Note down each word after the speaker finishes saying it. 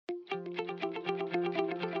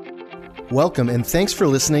Welcome and thanks for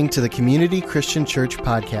listening to the Community Christian Church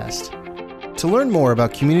podcast. To learn more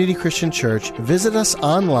about Community Christian Church, visit us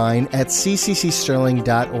online at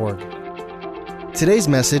cccsterling.org. Today's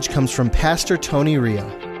message comes from Pastor Tony Ria.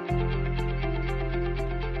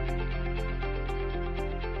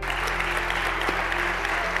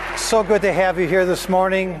 So good to have you here this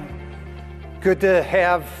morning. Good to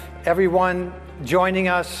have everyone joining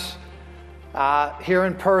us here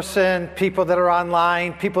in person, people that are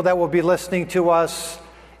online, people that will be listening to us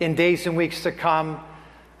in days and weeks to come.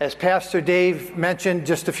 As Pastor Dave mentioned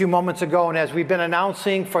just a few moments ago, and as we've been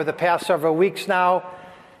announcing for the past several weeks now,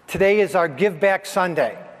 today is our Give Back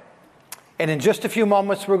Sunday. And in just a few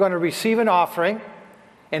moments, we're going to receive an offering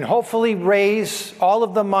and hopefully raise all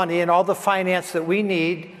of the money and all the finance that we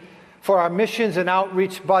need for our missions and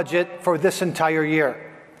outreach budget for this entire year.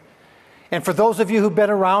 And for those of you who've been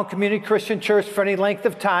around Community Christian Church for any length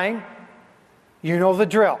of time, you know the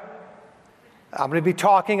drill. I'm going to be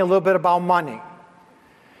talking a little bit about money.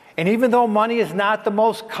 And even though money is not the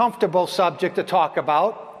most comfortable subject to talk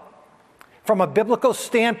about, from a biblical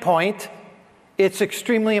standpoint, it's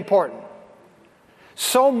extremely important.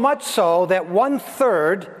 So much so that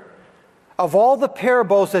 1/3 of all the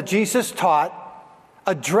parables that Jesus taught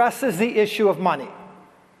addresses the issue of money.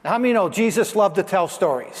 Now, how many know Jesus loved to tell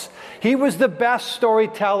stories? He was the best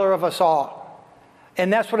storyteller of us all.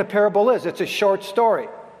 And that's what a parable is. It's a short story.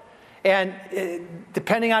 And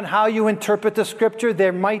depending on how you interpret the scripture,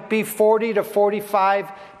 there might be 40 to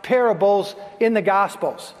 45 parables in the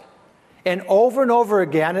Gospels. And over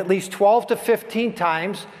again, at least 12 to 15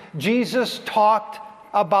 times, Jesus talked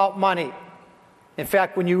about money. In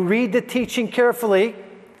fact, when you read the teaching carefully,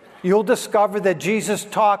 you'll discover that Jesus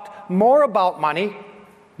talked more about money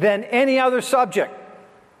than any other subject.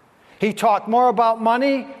 He talked more about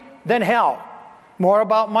money than hell, more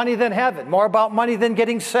about money than heaven, more about money than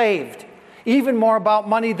getting saved, even more about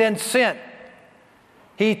money than sin.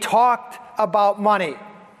 He talked about money.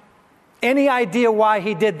 Any idea why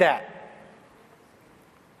he did that?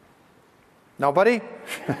 Nobody?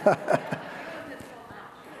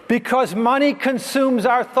 Because money consumes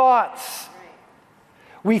our thoughts.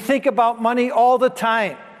 We think about money all the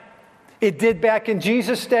time. It did back in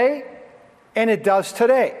Jesus' day, and it does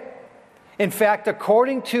today. In fact,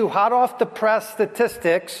 according to hot off the press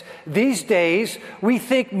statistics, these days we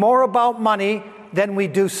think more about money than we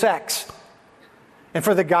do sex. And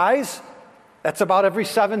for the guys, that's about every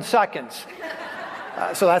 7 seconds.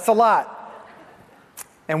 So that's a lot.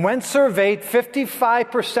 And when surveyed,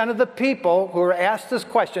 55% of the people who were asked this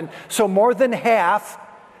question, so more than half,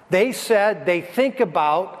 they said they think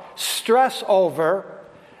about, stress over,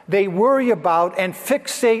 they worry about, and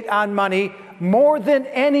fixate on money more than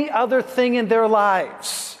any other thing in their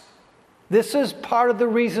lives. This is part of the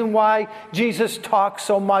reason why Jesus talks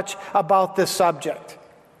so much about this subject.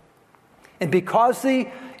 And because the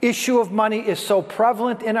issue of money is so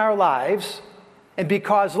prevalent in our lives, and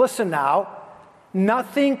because, listen now,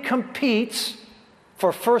 nothing competes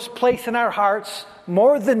for first place in our hearts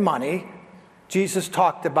more than money, Jesus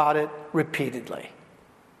talked about it repeatedly.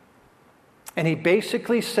 And he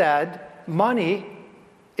basically said, money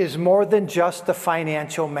is more than just a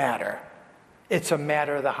financial matter. It's a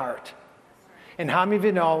matter of the heart. And how many of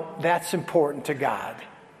you know that's important to God?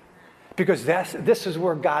 Because this is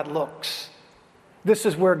where God looks. This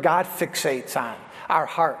is where God fixates on our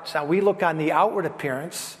hearts. Now, we look on the outward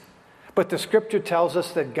appearance, but the scripture tells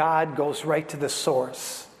us that God goes right to the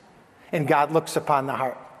source, and God looks upon the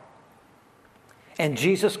heart. And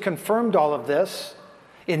Jesus confirmed all of this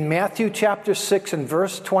in Matthew chapter 6 and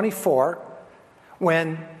verse 24,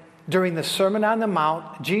 when during the Sermon on the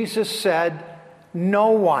Mount, Jesus said,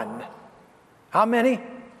 no one. How many?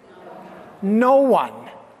 No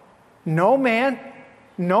one. No man,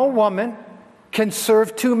 no woman can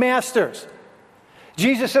serve two masters.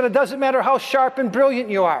 Jesus said it doesn't matter how sharp and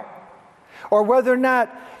brilliant you are, or whether or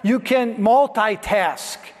not you can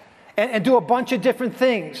multitask and do a bunch of different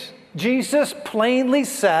things. Jesus plainly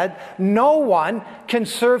said, no one can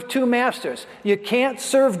serve two masters. You can't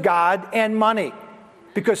serve God and money,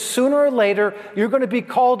 because sooner or later, you're going to be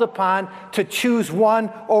called upon to choose one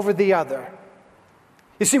over the other.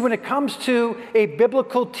 You see, when it comes to a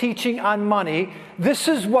biblical teaching on money, this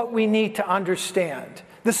is what we need to understand.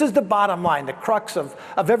 This is the bottom line, the crux of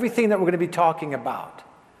everything that we're going to be talking about.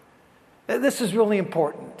 This is really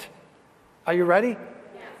important. Are you ready?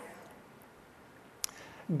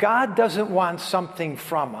 God doesn't want something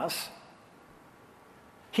from us.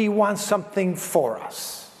 He wants something for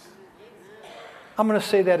us. I'm going to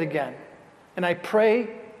say that again. And I pray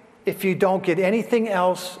if you don't get anything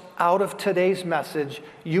else out of today's message,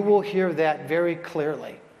 you will hear that very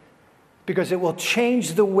clearly. because it will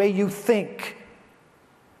change the way you think.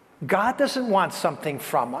 God doesn't want something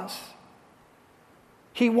from us.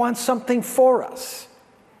 He wants something for us.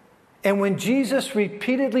 And when Jesus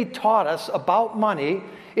repeatedly taught us about money,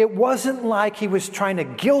 it wasn't like he was trying to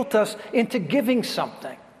guilt us into giving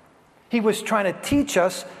something. He was trying to teach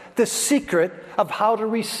us the secret of how to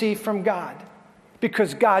receive from God,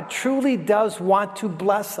 because God truly does want to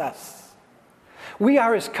bless us. We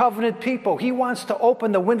are his covenant people. He wants to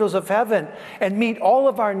open the windows of heaven and meet all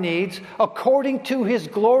of our needs according to his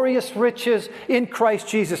glorious riches in Christ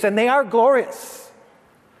Jesus. And they are glorious.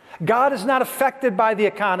 God is not affected by the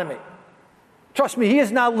economy. Trust me, he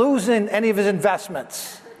is not losing any of his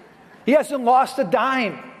investments. He hasn't lost a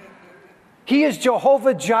dime. He is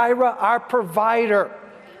Jehovah Jireh, our provider.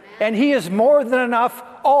 And he is more than enough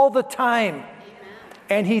all the time.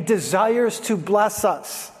 And he desires to bless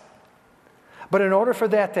us. But in order for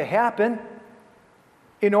that to happen,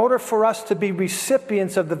 in order for us to be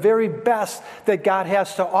recipients of the very best that God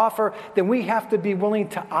has to offer, then we have to be willing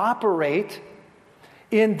to operate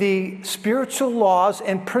in the spiritual laws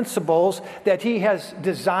and principles that he has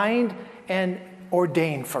designed and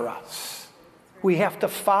ordained for us. We have to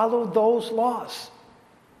follow those laws.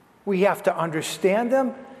 We have to understand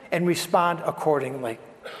them and respond accordingly.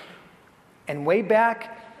 And way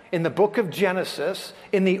back in the book of Genesis,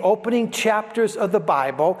 in the opening chapters of the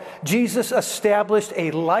Bible, Jesus established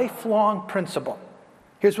a lifelong principle.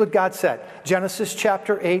 Here's what God said. Genesis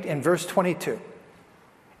chapter 8 and verse 22.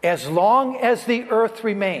 As long as the earth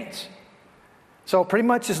remains. So pretty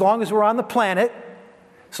much as long as we're on the planet,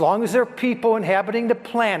 as long as there are people inhabiting the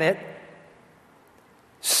planet,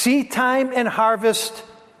 seed time and harvest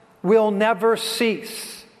will never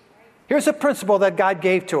cease. Here's a principle that God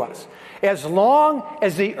gave to us. As long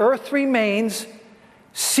as the earth remains,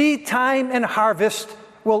 seed time and harvest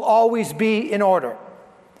will always be in order.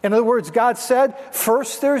 In other words, God said,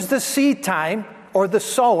 first there's the seed time or the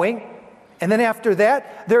sowing, and then after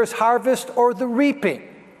that, there's harvest or the reaping.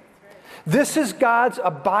 This is God's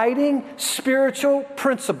abiding spiritual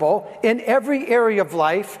principle in every area of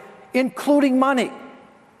life, including money.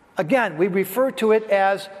 Again, we refer to it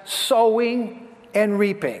as sowing and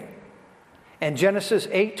reaping. And Genesis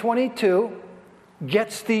 8:22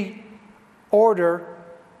 gets the order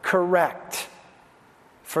correct.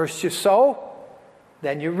 First you sow,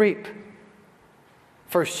 then you reap.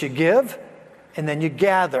 First you give, and then you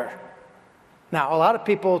gather. Now, a lot of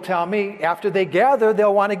people will tell me after they gather,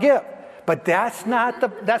 they'll want to give. But that's not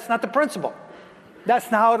the principle.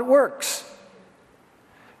 That's not how it works.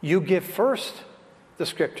 You give first, the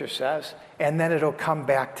scripture says, and then it'll come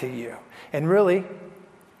back to you. And really,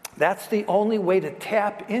 that's the only way to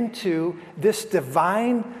tap into this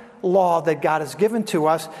divine law that God has given to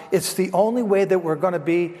us. It's the only way that we're going to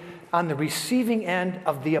be on the receiving end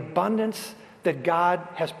of the abundance that God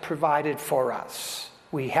has provided for us.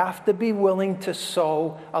 We have to be willing to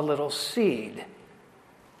sow a little seed.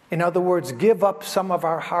 In other words, give up some of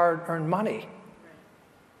our hard-earned money.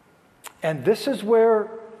 And this is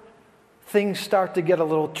where things start to get a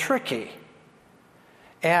little tricky.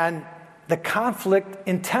 And the conflict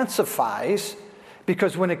intensifies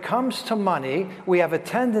because when it comes to money, we have a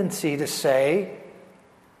tendency to say,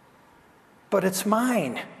 but it's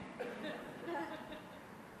mine.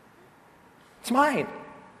 It's mine.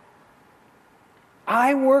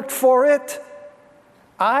 I worked for it.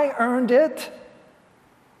 I earned it.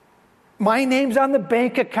 My name's on the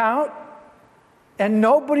bank account, and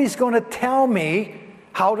nobody's going to tell me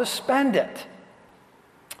how to spend it.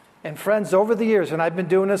 And friends, over the years, and I've been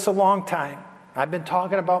doing this a long time, I've been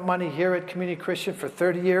talking about money here at Community Christian for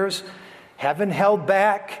 30 years, haven't held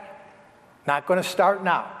back, not going to start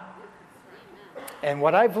now. And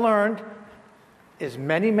what I've learned is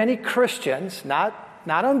many Christians, not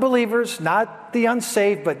unbelievers, not the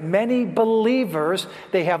unsaved, but many believers,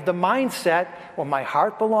 they have the mindset, well, my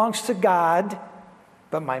heart belongs to God,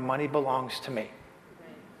 but my money belongs to me.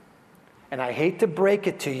 And I hate to break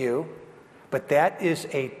it to you, but that is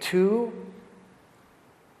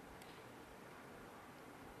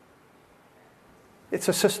it's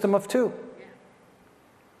a system of two.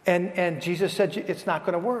 And Jesus said it's not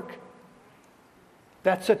going to work.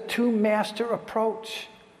 That's a two-master approach.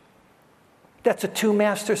 That's a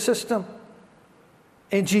two-master system.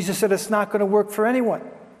 And Jesus said it's not going to work for anyone.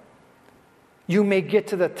 You may get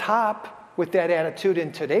to the top with that attitude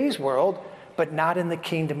in today's world, but not in the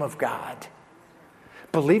kingdom of God.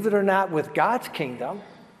 Believe it or not, with God's kingdom,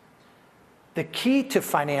 the key to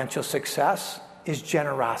financial success is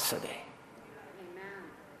generosity.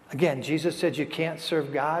 Again, Jesus said you can't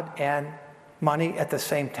serve God and money at the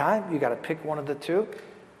same time. You got to pick one of the two.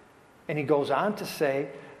 And he goes on to say,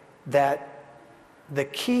 that the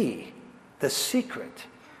key, the secret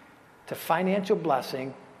to financial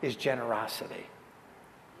blessing is generosity.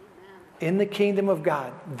 In the kingdom of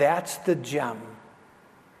God, that's the gem.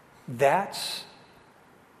 That's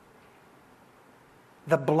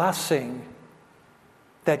the blessing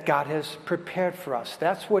that God has prepared for us.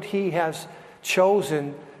 That's what He has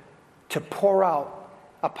chosen to pour out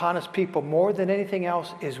upon His people more than anything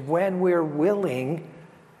else, is when we're willing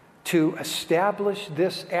to establish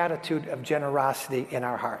this attitude of generosity in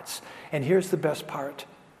our hearts. And here's the best part.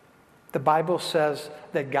 The Bible says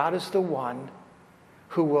that God is the one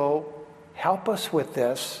who will help us with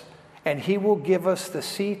this, and He will give us the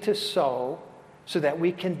seed to sow so that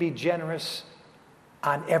we can be generous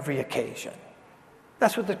on every occasion.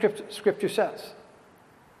 That's what the scripture says.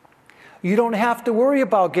 You don't have to worry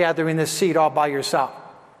about gathering the seed all by yourself,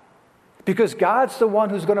 because God's the one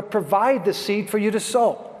who's going to provide the seed for you to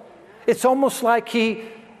sow. It's almost like He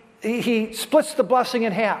splits the blessing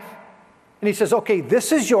in half. And He says, okay,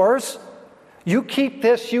 this is yours. You keep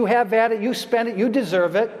this. You have at it. You spend it. You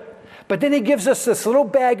deserve it. But then He gives us this little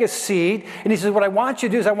bag of seed. And He says, what I want you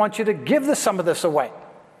to do is I want you to give some of this away.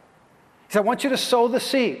 He said, I want you to sow the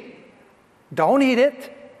seed. Don't eat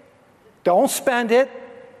it. Don't spend it.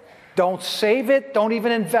 Don't save it. Don't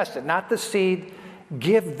even invest it. Not the seed.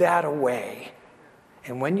 Give that away.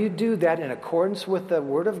 And when you do that in accordance with the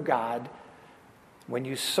Word of God, when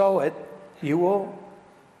you sow it, you will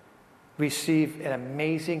receive an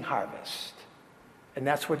amazing harvest. And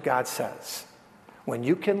that's what God says. When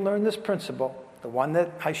you can learn this principle, the one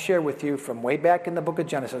that I share with you from way back in the book of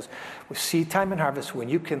Genesis, with seed time and harvest, when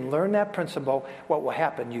you can learn that principle, what will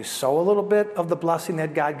happen? You sow a little bit of the blessing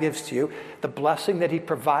that God gives to you, the blessing that He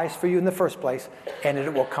provides for you in the first place, and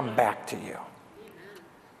it will come back to you.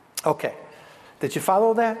 Okay. Did you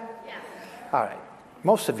follow that? Yes. All right.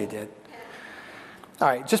 Most of you did. All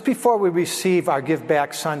right. Just before we receive our Give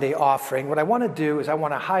Back Sunday offering, what I want to do is I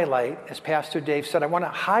want to highlight, as Pastor Dave said, I want to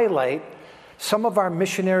highlight some of our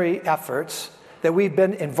missionary efforts that we've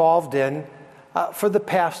been involved in for the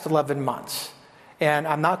past 11 months. And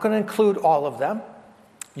I'm not going to include all of them.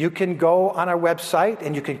 You can go on our website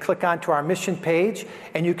and you can click onto our mission page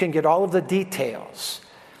and you can get all of the details.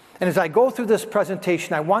 And as I go through this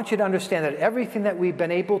presentation, I want you to understand that everything that we've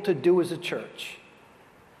been able to do as a church,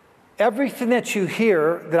 everything that you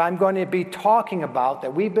hear that I'm going to be talking about,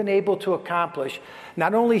 that we've been able to accomplish,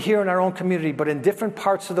 not only here in our own community, but in different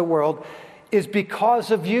parts of the world, is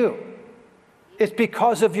because of you. It's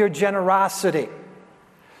because of your generosity.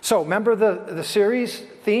 So remember the series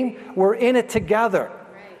theme? We're in it together.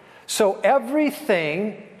 Right. So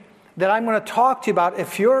everything that I'm going to talk to you about,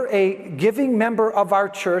 if you're a giving member of our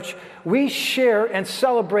church, we share and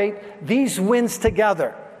celebrate these wins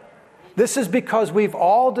together. This is because we've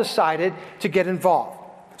all decided to get involved.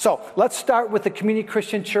 So let's start with the Community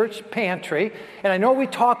Christian Church pantry. And I know we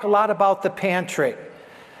talk a lot about the pantry.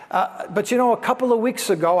 But you know, a couple of weeks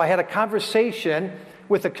ago, I had a conversation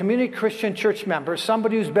with a Community Christian Church member,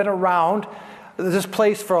 somebody who's been around this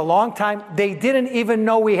place for a long time. They didn't even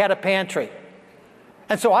know we had a pantry.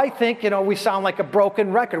 And so I think, we sound like a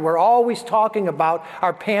broken record. We're always talking about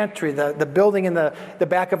our pantry, the building in the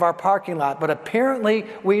back of our parking lot. But apparently,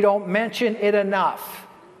 we don't mention it enough.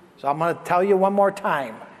 So I'm going to tell you one more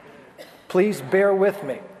time. Please bear with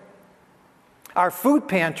me. Our food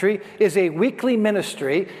pantry is a weekly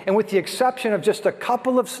ministry, and with the exception of just a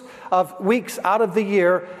couple of weeks out of the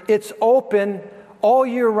year, it's open all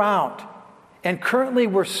year round. And currently,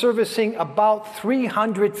 we're servicing about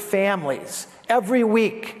 300 families every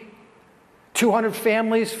week. 200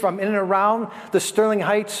 families from in and around the Sterling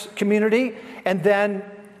Heights community. And then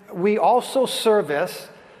we also service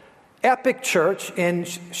Epic Church in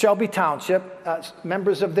Shelby Township.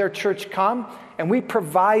 Members of their church come, and we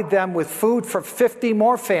provide them with food for 50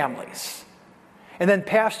 more families. And then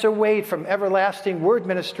Pastor Wade from Everlasting Word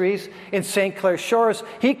Ministries in St. Clair Shores,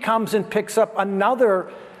 he comes and picks up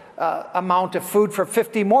another amount of food for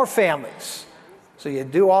 50 more families. So you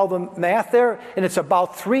do all the math there, and it's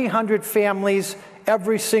about 300 families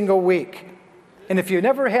every single week. And if you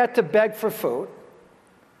never had to beg for food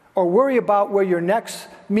or worry about where your next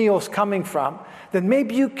meal's coming from, then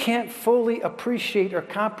maybe you can't fully appreciate or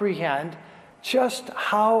comprehend just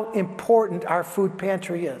how important our food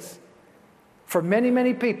pantry is. For many,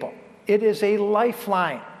 many people, it is a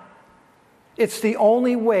lifeline. It's the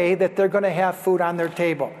only way that they're going to have food on their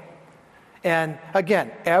table. And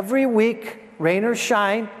again, every week, rain or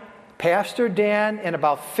shine, Pastor Dan and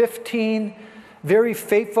about 15 very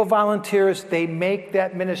faithful volunteers, they make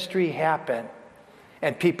that ministry happen.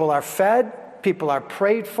 And people are fed, people are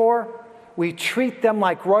prayed for. We treat them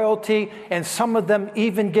like royalty, and some of them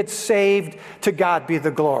even get saved. To God be the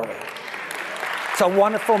glory. It's a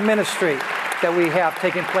wonderful ministry that we have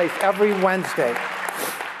taking place every Wednesday.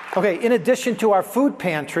 Okay, in addition to our food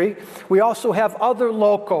pantry, we also have other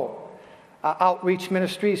local outreach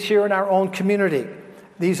ministries here in our own community.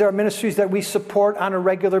 These are ministries that we support on a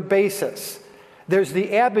regular basis. There's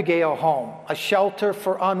the Abigail Home, a shelter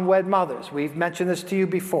for unwed mothers. We've mentioned this to you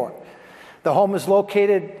before. The home is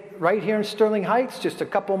located right here in Sterling Heights, just a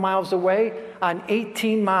couple miles away on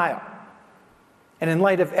 18 Mile. And in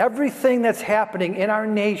light of everything that's happening in our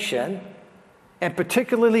nation, and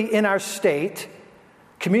particularly in our state,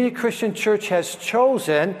 Community Christian Church has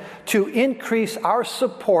chosen to increase our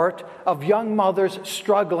support of young mothers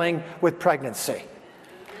struggling with pregnancy.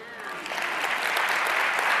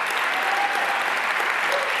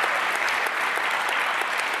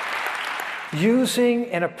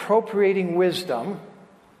 Using and appropriating wisdom,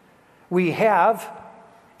 we have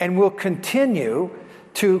and will continue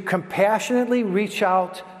to compassionately reach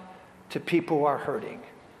out to people who are hurting,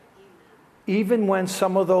 even when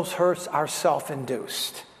some of those hurts are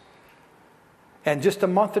self-induced. And just a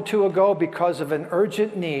month or two ago, because of an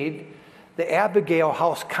urgent need, the Abigail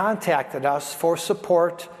House contacted us for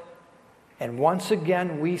support, and once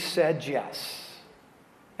again we said yes.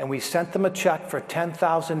 And we sent them a check for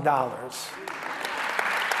 $10,000.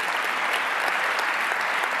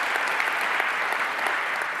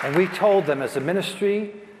 And we told them as a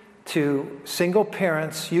ministry to single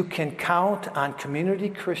parents, you can count on Community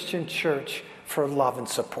Christian Church for love and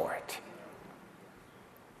support.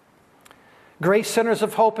 Grace Centers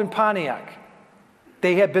of Hope in Pontiac.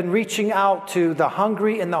 They have been reaching out to the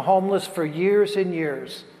hungry and the homeless for years and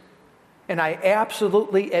years. And I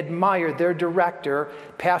absolutely admire their director,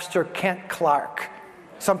 Pastor Kent Clark.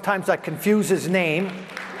 Sometimes I confuse his name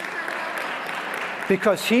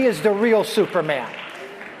because he is the real Superman.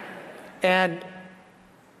 And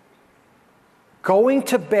going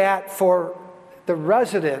to bat for the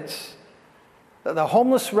residents, the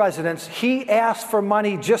homeless residents, he asks for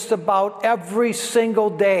money just about every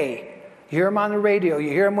single day. You hear him on the radio, you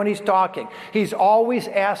hear him when he's talking. He's always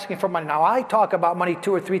asking for money. Now, I talk about money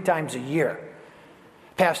 2 or 3 times a year.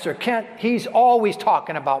 Pastor Kent, he's always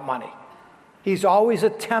talking about money. He's always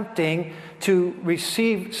attempting to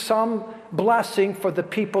receive some blessing for the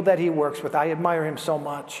people that he works with. I admire him so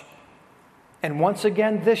much. And once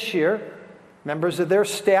again this year, members of their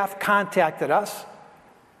staff contacted us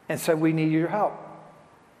and said, we need your help.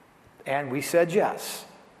 And we said yes.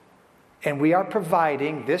 And we are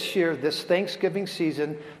providing this year, this Thanksgiving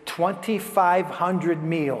season, 2,500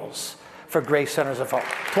 meals for Grace Centers of Hope.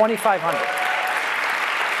 2,500.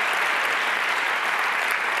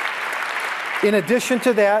 In addition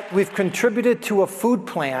to that, we've contributed to a food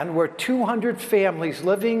plan where 200 families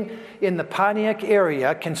living in the Pontiac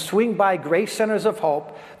area can swing by Grace Centers of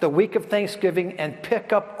Hope the week of Thanksgiving and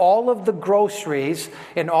pick up all of the groceries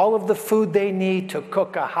and all of the food they need to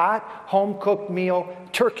cook a hot, home-cooked meal,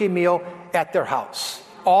 turkey meal at their house,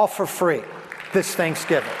 all for free this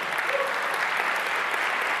Thanksgiving.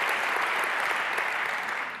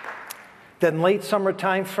 Then late summer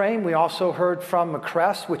time frame, we also heard from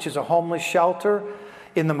McCrest, which is a homeless shelter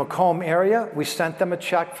in the Macomb area. We sent them a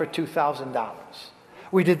check for $2,000.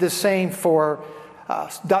 We did the same for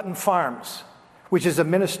Dutton Farms, which is a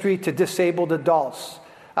ministry to disabled adults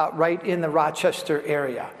right in the Rochester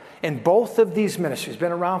area. And both of these ministries,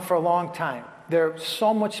 been around for a long time, they're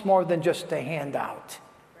so much more than just a handout.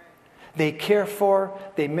 They care for,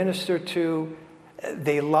 they minister to,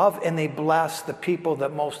 they love and they bless the people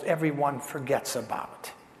that most everyone forgets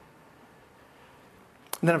about.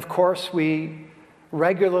 And then, of course, we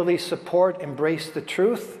regularly support Embrace the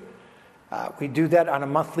Truth. We do that on a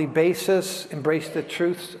monthly basis. Embrace the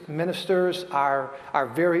Truth's ministers are our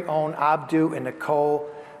very own Abdu and Nicole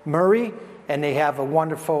Murray, and they have a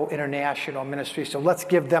wonderful international ministry. So let's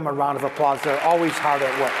give them a round of applause. They're always hard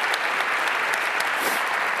at work.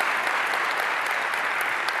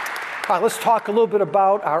 All right, let's talk a little bit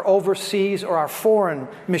about our overseas or our foreign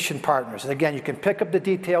mission partners. And again, you can pick up the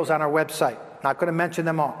details on our website. Not going to mention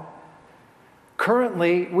them all.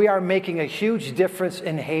 Currently, we are making a huge difference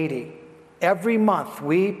in Haiti. Every month,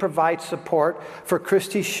 we provide support for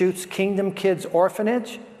Christy Schutz's Kingdom Kids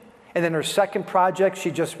Orphanage. And then her second project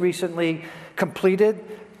she just recently completed,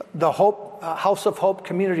 the House of Hope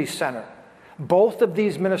Community Center. Both of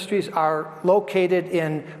these ministries are located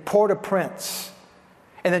in Port-au-Prince.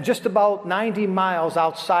 And then just about 90 miles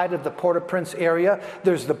outside of the Port-au-Prince area,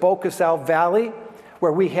 there's the Beaucasal Valley,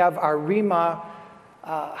 where we have our Rima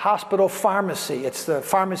Hospital Pharmacy. It's the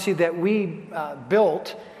pharmacy that we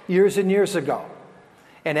built years and years ago.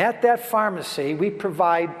 And at that pharmacy, we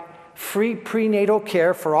provide free prenatal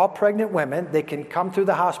care for all pregnant women. They can come through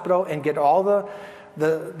the hospital and get all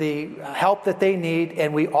the help that they need.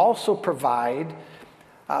 And we also provide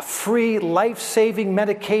free life-saving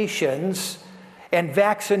medications and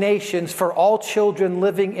vaccinations for all children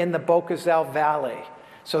living in the Bocazal Valley.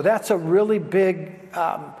 So that's a really big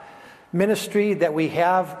ministry that we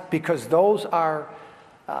have, because those are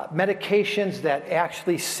medications that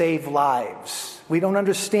actually save lives. We don't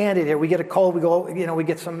understand it here. We get a cold, we go, we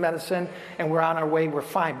get some medicine, and we're on our way, we're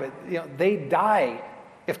fine. But they die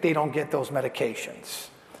if they don't get those medications.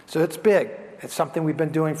 So it's big. It's something we've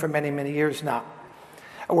been doing for many, many years now.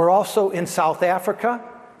 We're also in South Africa,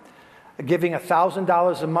 giving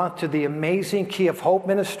 $1,000 a month to the amazing Key of Hope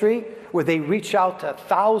ministry, where they reach out to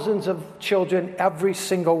thousands of children every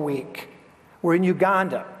single week. We're in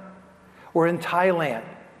Uganda. We're in Thailand.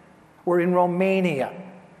 We're in Romania.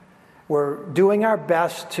 We're doing our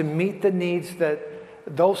best to meet the needs that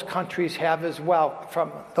those countries have as well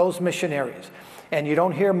from those missionaries. And you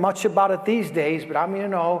don't hear much about it these days, but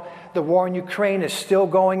the war in Ukraine is still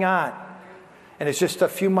going on. And it's just a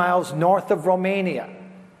few miles north of Romania.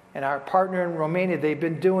 And our partner in Romania, they've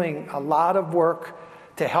been doing a lot of work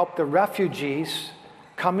to help the refugees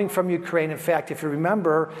coming from Ukraine. In fact, if you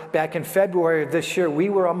remember, back in February of this year, we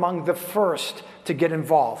were among the first to get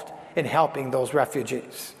involved in helping those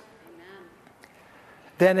refugees. Amen.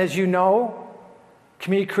 Then, as you know,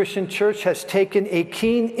 Community Christian Church has taken a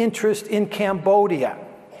keen interest in Cambodia.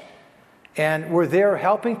 And we're there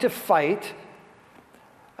helping to fight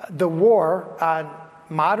the war on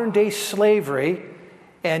modern-day slavery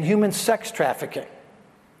and human sex trafficking.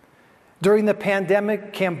 During the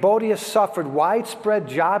pandemic, Cambodia suffered widespread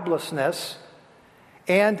joblessness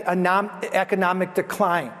and economic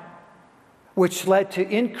decline, which led to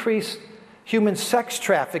increased human sex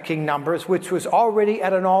trafficking numbers, which was already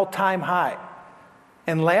at an all-time high.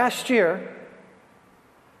 And last year,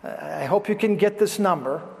 I hope you can get this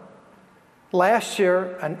number, last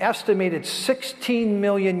year, an estimated 16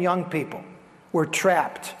 million young people were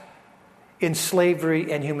trapped in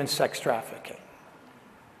slavery and human sex trafficking.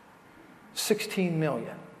 16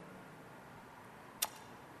 million.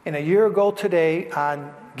 And a year ago today,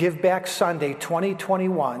 on Give Back Sunday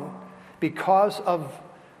 2021, because of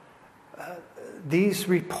these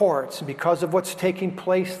reports, because of what's taking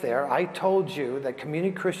place there, I told you that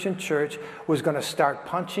Community Christian Church was going to start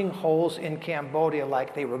punching holes in Cambodia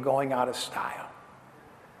like they were going out of style.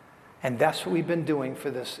 And that's what we've been doing for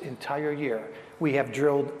this entire year. We have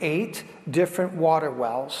drilled 8 different water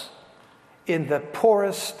wells in the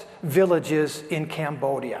poorest villages in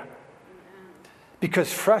Cambodia.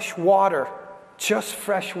 Because fresh water, just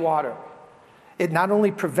fresh water, it not only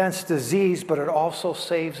prevents disease, but it also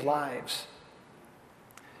saves lives.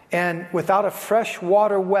 And without a fresh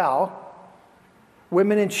water well,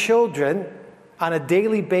 women and children on a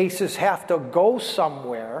daily basis have to go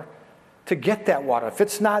somewhere to get that water. If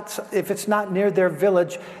it's not near their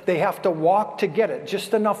village, they have to walk to get it,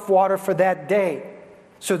 just enough water for that day.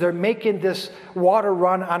 So they're making this water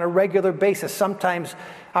run on a regular basis. Sometimes,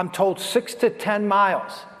 I'm told, 6 to 10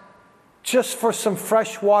 miles, just for some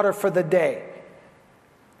fresh water for the day.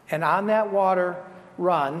 And on that water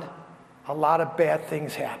run, a lot of bad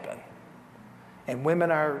things happen. And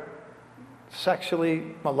women are sexually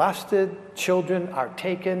molested, children are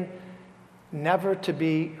taken, never to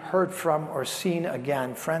be heard from or seen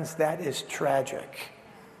again. Friends, that is tragic.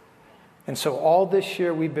 And so all this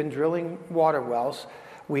year we've been drilling water wells.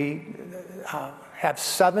 We have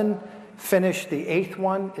 7 finished. The 8th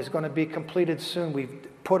one is going to be completed soon. We've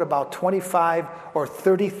put about $25,000 or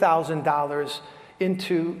 $30,000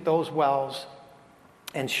 into those wells.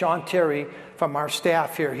 And Sean Terry from our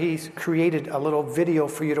staff here, he's created a little video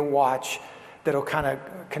for you to watch that'll kind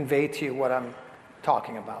of convey to you what I'm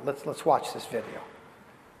talking about. Let's watch this video.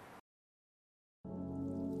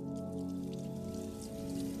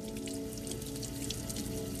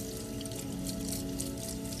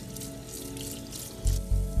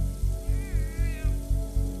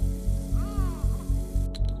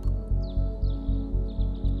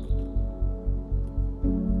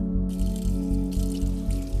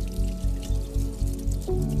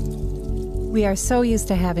 We are so used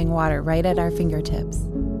to having water right at our fingertips.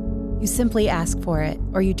 You simply ask for it,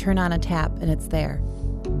 or you turn on a tap and it's there.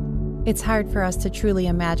 It's hard for us to truly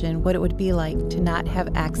imagine what it would be like to not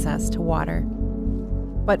have access to water.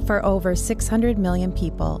 But for over 600 million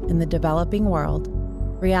people in the developing world,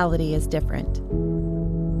 reality is different.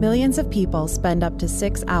 Millions of people spend up to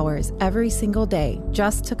 6 hours every single day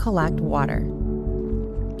just to collect water.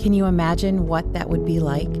 Can you imagine what that would be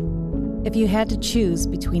like? If you had to choose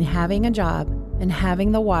between having a job and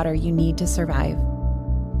having the water you need to survive?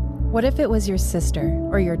 What if it was your sister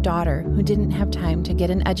or your daughter who didn't have time to get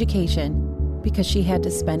an education because she had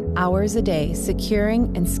to spend hours a day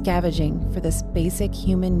securing and scavenging for this basic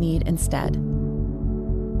human need instead?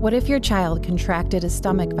 What if your child contracted a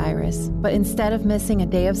stomach virus, but instead of missing a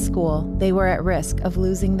day of school, they were at risk of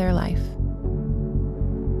losing their life?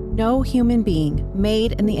 No human being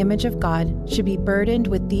made in the image of God should be burdened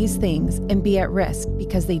with these things and be at risk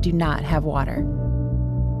because they do not have water.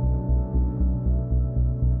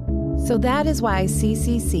 So that is why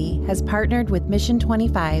CCC has partnered with Mission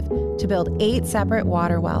 25 to build 8 separate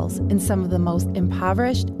water wells in some of the most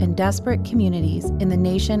impoverished and desperate communities in the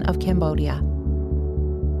nation of Cambodia.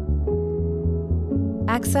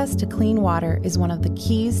 Access to clean water is one of the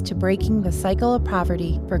keys to breaking the cycle of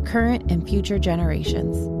poverty for current and future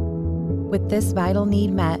generations. With this vital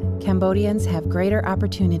need met, Cambodians have greater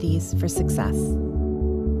opportunities for success.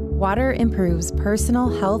 Water improves personal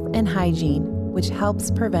health and hygiene, which helps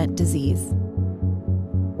prevent disease.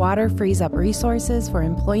 Water frees up resources for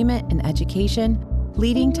employment and education,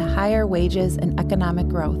 leading to higher wages and economic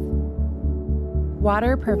growth.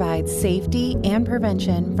 Water provides safety and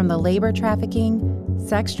prevention from the labor trafficking,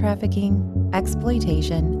 sex trafficking,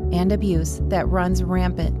 exploitation, and abuse that runs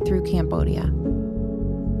rampant through Cambodia.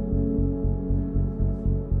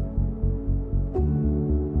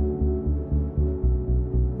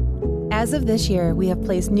 As of this year, we have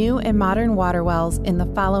placed new and modern water wells in the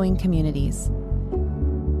following communities: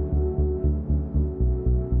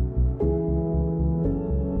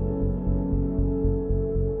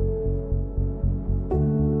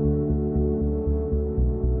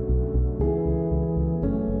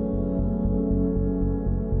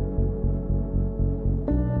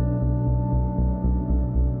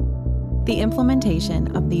 the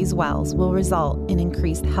implementation of these wells will result in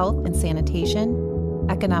increased health and sanitation,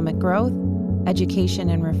 economic growth, education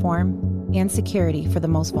and reform, and security for the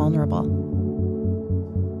most vulnerable.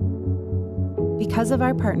 Because of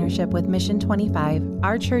our partnership with Mission 25,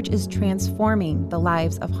 our church is transforming the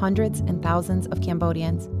lives of hundreds and thousands of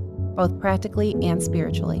Cambodians, both practically and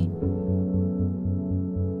spiritually.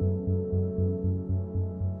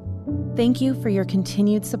 Thank you for your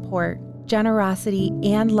continued support, generosity,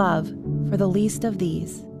 and love for the least of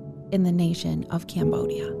these in the nation of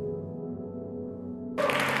Cambodia.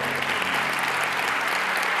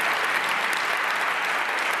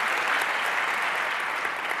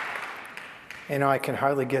 You know, I can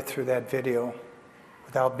hardly get through that video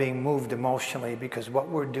without being moved emotionally, because what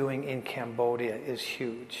we're doing in Cambodia is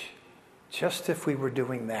huge. Just if we were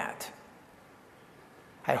doing that,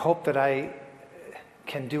 I hope that I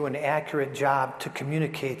can do an accurate job to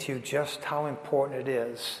communicate to you just how important it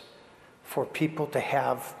is for people to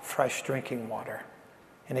have fresh drinking water.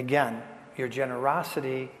 And again, your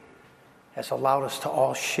generosity has allowed us to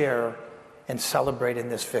all share and celebrate in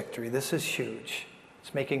this victory. This is huge.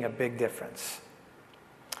 It's making a big difference.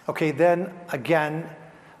 Okay, then again,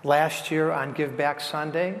 last year on Give Back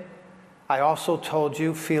Sunday, I also told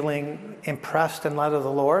you, feeling impressed and led of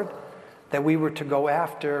the Lord, that we were to go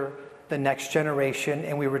after the next generation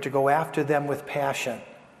and we were to go after them with passion.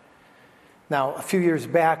 Now, a few years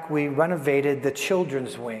back, we renovated the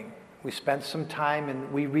children's wing. We spent some time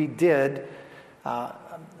and we redid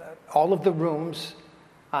all of the rooms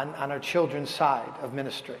on our children's side of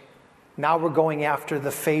ministry. Now we're going after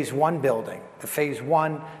the Phase 1 building. The Phase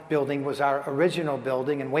 1 building was our original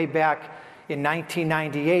building, and way back in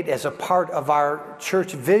 1998, as a part of our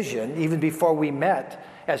church vision, even before we met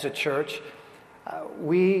as a church,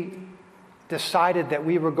 we decided that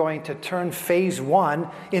we were going to turn Phase 1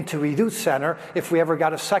 into a youth center if we ever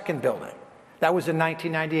got a second building. That was in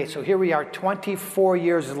 1998. So here we are 24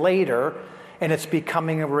 years later, and it's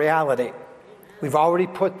becoming a reality. We've already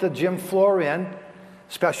put the gym floor in.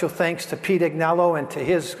 Special thanks to Pete Agnello and to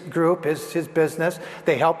his group, his business.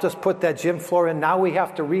 They helped us put that gym floor in. Now we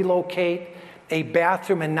have to relocate a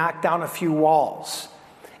bathroom and knock down a few walls.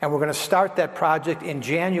 And we're going to start that project in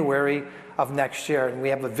January of next year. And we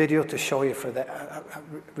have a video to show you for that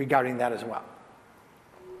regarding that as well.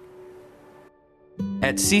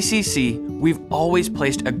 At CCC, we've always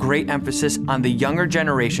placed a great emphasis on the younger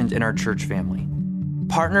generations in our church family.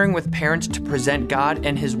 Partnering with parents to present God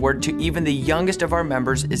and His Word to even the youngest of our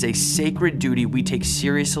members is a sacred duty we take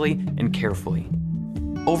seriously and carefully.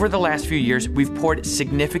 Over the last few years, we've poured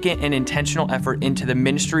significant and intentional effort into the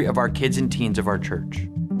ministry of our kids and teens of our church.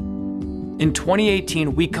 In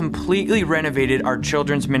 2018, we completely renovated our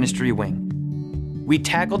children's ministry wing. We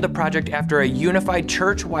tackled the project after a unified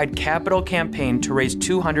church-wide capital campaign to raise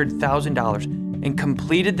 $200,000 and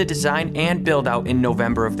completed the design and build-out in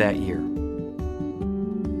November of that year.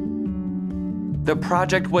 The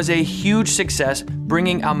project was a huge success,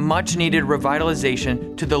 bringing a much-needed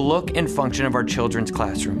revitalization to the look and function of our children's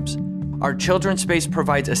classrooms. Our children's space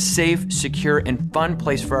provides a safe, secure, and fun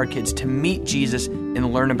place for our kids to meet Jesus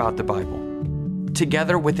and learn about the Bible.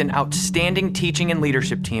 Together with an outstanding teaching and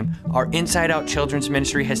leadership team, our Inside Out Children's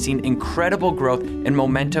Ministry has seen incredible growth and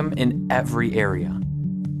momentum in every area.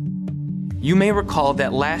 You may recall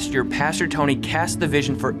that last year, Pastor Tony cast the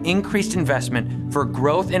vision for increased investment for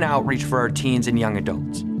growth and outreach for our teens and young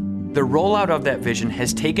adults. The rollout of that vision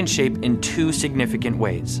has taken shape in two significant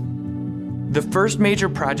ways. The first major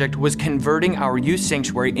project was converting our youth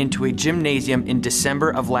sanctuary into a gymnasium in December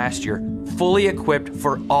of last year, fully equipped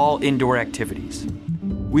for all indoor activities.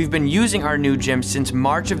 We've been using our new gym since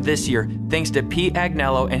March of this year, thanks to Pete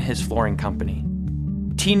Agnello and his flooring company.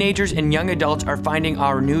 Teenagers and young adults are finding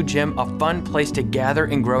our new gym a fun place to gather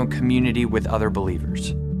and grow in community with other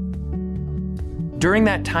believers. During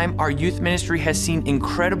that time, our youth ministry has seen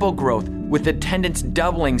incredible growth, with attendance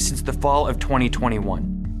doubling since the fall of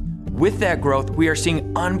 2021. With that growth, we are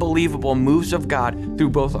seeing unbelievable moves of God through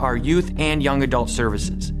both our youth and young adult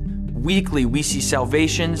services. Weekly, we see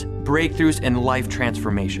salvations, breakthroughs, and life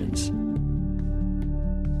transformations.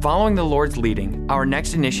 Following the Lord's leading, our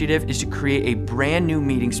next initiative is to create a brand new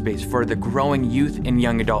meeting space for the growing youth and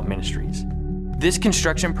young adult ministries. This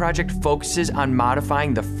construction project focuses on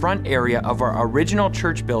modifying the front area of our original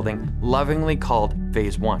church building, lovingly called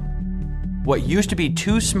Phase 1. What used to be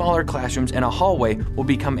 2 smaller classrooms and a hallway will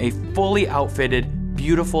become a fully outfitted,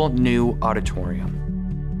 beautiful new auditorium.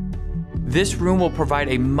 This room will provide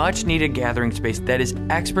a much-needed gathering space that is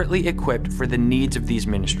expertly equipped for the needs of these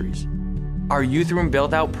ministries. Our youth room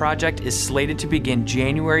build-out project is slated to begin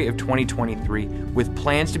January of 2023, with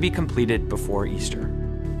plans to be completed before Easter.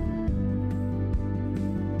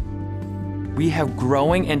 We have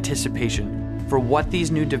growing anticipation for what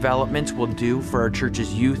these new developments will do for our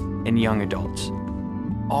church's youth and young adults.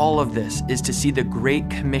 All of this is to see the Great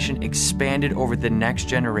Commission expanded over the next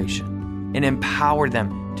generation and empower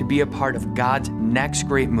them to be a part of God's next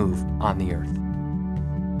great move on the earth.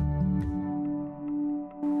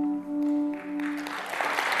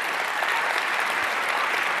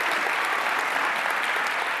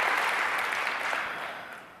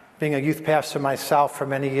 Being a youth pastor myself for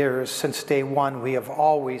many years, since day one, we have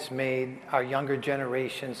always made our younger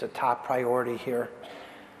generations a top priority here.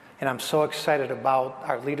 And I'm so excited about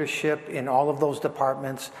our leadership in all of those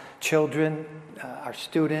departments, children, our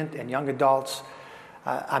student and young adults.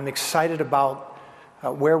 I'm excited about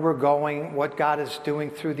where we're going, what God is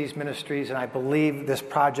doing through these ministries, and I believe this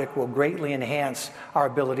project will greatly enhance our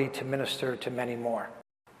ability to minister to many more.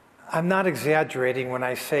 I'm not exaggerating when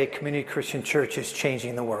I say Community Christian Church is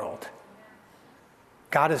changing the world.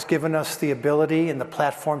 God has given us the ability and the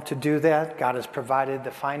platform to do that. God has provided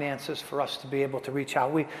the finances for us to be able to reach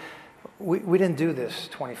out. We didn't do this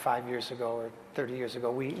 25 years ago or 30 years ago.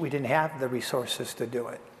 We didn't have the resources to do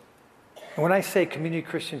it. And when I say Community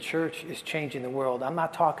Christian Church is changing the world, I'm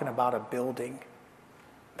not talking about a building,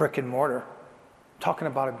 brick and mortar. I'm talking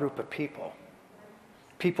about a group of people.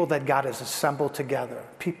 People that God has assembled together.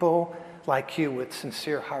 People like you with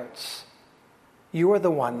sincere hearts. You are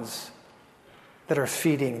the ones that are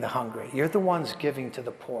feeding the hungry. You're the ones giving to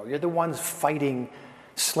the poor. You're the ones fighting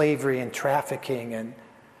slavery and trafficking. And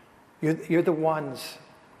you're the ones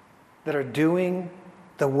that are doing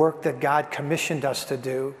the work that God commissioned us to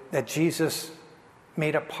do, that Jesus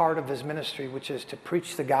made a part of his ministry, which is to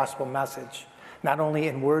preach the gospel message, not only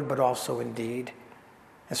in word, but also in deed.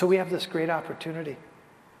 And so we have this great opportunity.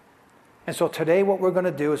 And so today what we're going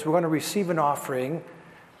to do is we're going to receive an offering.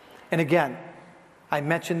 And again, I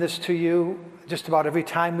mention this to you just about every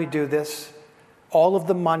time we do this. All of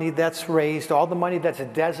the money that's raised, all the money that's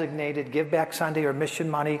designated Give Back Sunday or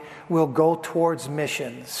mission money will go towards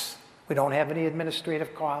missions. We don't have any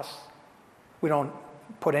administrative costs. We don't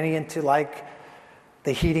put any into like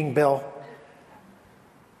the heating bill.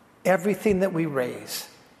 Everything that we raise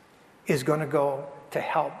is going to go to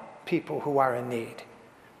help people who are in need.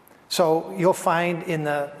 So you'll find in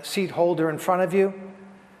the seat holder in front of you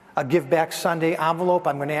a Give Back Sunday envelope.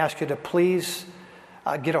 I'm going to ask you to please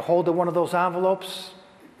get a hold of one of those envelopes.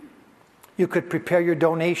 You could prepare your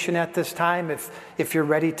donation at this time if you're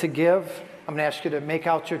ready to give. I'm going to ask you to make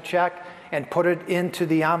out your check and put it into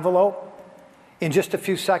the envelope. In just a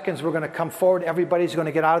few seconds, we're going to come forward. Everybody's going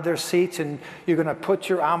to get out of their seats, and you're going to put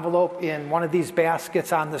your envelope in one of these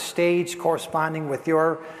baskets on the stage corresponding with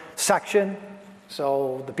your section.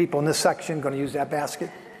 So the people in this section are going to use that basket.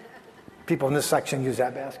 People in this section use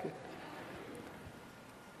that basket.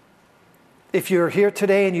 If you're here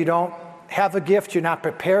today and you don't have a gift, you're not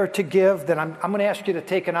prepared to give, then I'm going to ask you to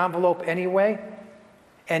take an envelope anyway.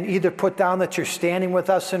 and either put down that you're standing with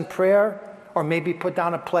us in prayer, or maybe put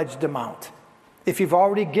down a pledged amount. If you've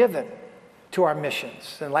already given to our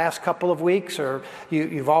missions in the last couple of weeks, or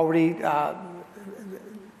you've already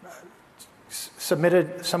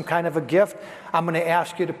submitted some kind of a gift, I'm going to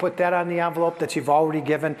ask you to put that on the envelope that you've already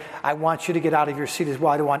given. I want you to get out of your seat as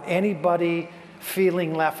well. I don't want anybody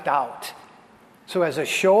feeling left out. So as a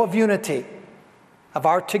show of unity, of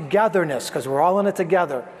our togetherness, because we're all in it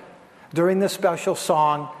together, during this special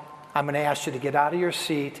song, I'm going to ask you to get out of your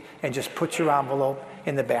seat and just put your envelope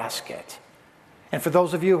in the basket. And for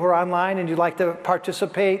those of you who are online and you'd like to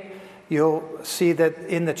participate, you'll see that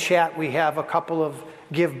in the chat we have a couple of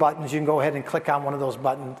give buttons. You can go ahead and click on one of those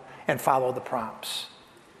buttons and follow the prompts.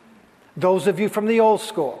 Those of you from the old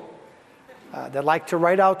school that like to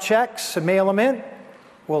write out checks and mail them in,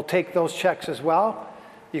 we'll take those checks as well.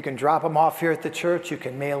 You can drop them off here at the church. You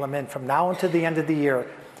can mail them in from now until the end of the year.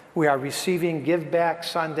 We are receiving Give Back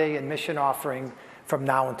Sunday and mission offering from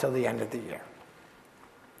now until the end of the year.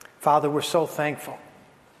 Father, we're so thankful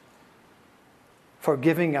for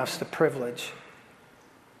giving us the privilege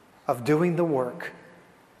of doing the work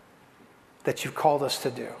that you've called us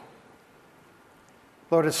to do.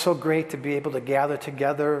 Lord, it's so great to be able to gather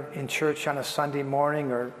together in church on a Sunday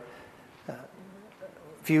morning, or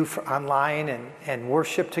view online and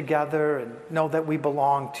worship together and know that we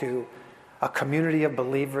belong to a community of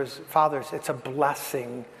believers. Fathers, it's a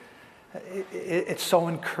blessing. It's so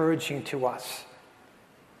encouraging to us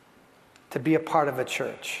to be a part of a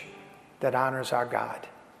church that honors our God.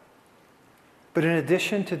 But in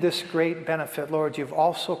addition to this great benefit, Lord, you've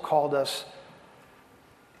also called us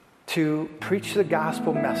to preach the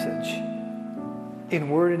gospel message in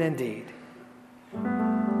word and in deed.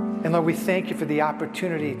 And Lord, we thank you for the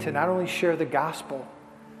opportunity to not only share the gospel,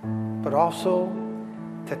 but also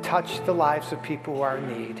to touch the lives of people who are in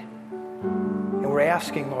need. And we're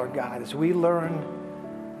asking, Lord God, as we learn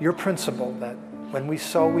your principle that when we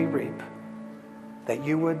sow, we reap, that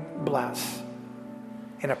you would bless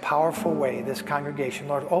in a powerful way this congregation.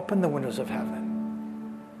 Lord, open the windows of heaven.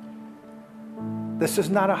 This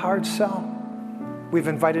is not a hard sell. We've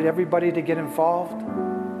invited everybody to get involved.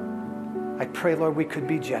 I pray, Lord, we could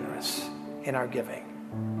be generous in our giving.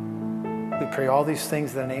 We pray all these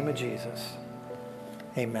things in the name of Jesus.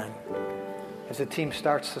 Amen. As the team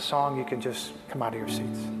starts the song, you can just come out of your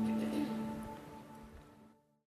seats.